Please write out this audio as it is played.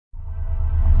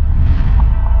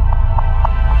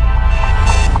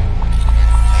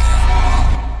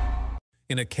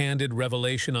In a candid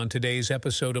revelation on today's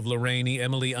episode of Lorraine,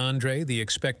 Emily Andre, the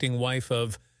expecting wife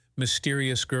of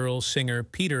mysterious girl singer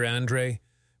Peter Andre,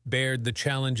 bared the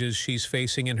challenges she's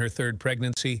facing in her third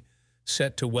pregnancy,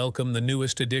 set to welcome the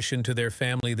newest addition to their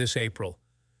family this April.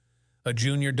 A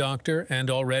junior doctor and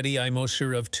already a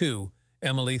mother of two,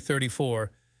 Emily,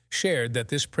 34, shared that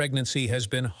this pregnancy has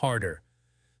been harder,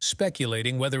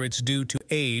 speculating whether it's due to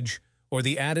age or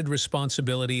the added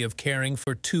responsibility of caring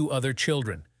for two other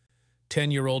children,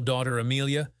 10-year-old daughter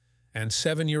Amelia and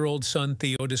 7-year-old son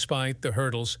Theo. Despite the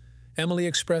hurdles, Emily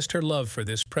expressed her love for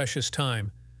this precious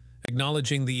time,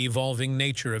 acknowledging the evolving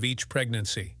nature of each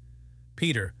pregnancy.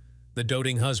 Peter, the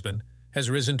doting husband, has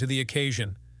risen to the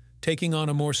occasion, taking on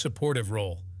a more supportive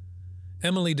role.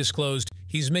 Emily disclosed,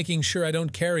 "He's making sure I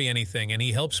don't carry anything and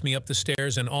he helps me up the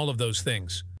stairs and all of those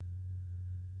things."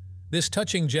 This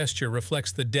touching gesture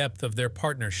reflects the depth of their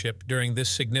partnership during this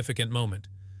significant moment.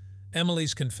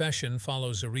 Emily's confession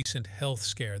follows a recent health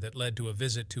scare that led to a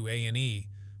visit to A&E,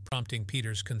 prompting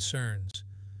Peter's concerns.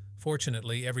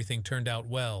 Fortunately, everything turned out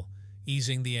well,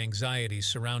 easing the anxieties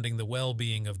surrounding the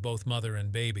well-being of both mother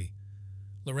and baby.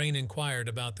 Lorraine inquired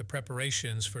about the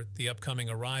preparations for the upcoming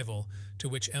arrival, to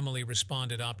which Emily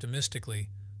responded optimistically,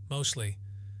 mostly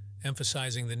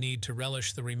emphasizing the need to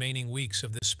relish the remaining weeks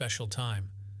of this special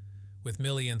time. With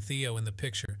Millie and Theo in the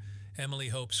picture, Emily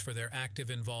hopes for their active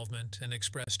involvement and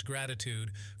expressed gratitude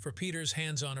for Peter's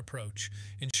hands-on approach,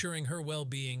 ensuring her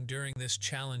well-being during this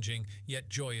challenging yet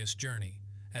joyous journey.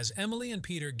 As Emily and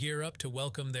Peter gear up to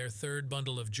welcome their third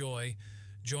bundle of joy,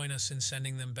 join us in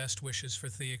sending them best wishes for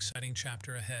the exciting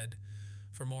chapter ahead.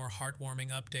 For more heartwarming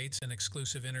updates and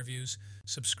exclusive interviews,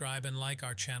 subscribe and like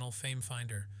our channel Fame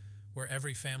Finder, where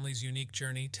every family's unique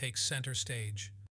journey takes center stage.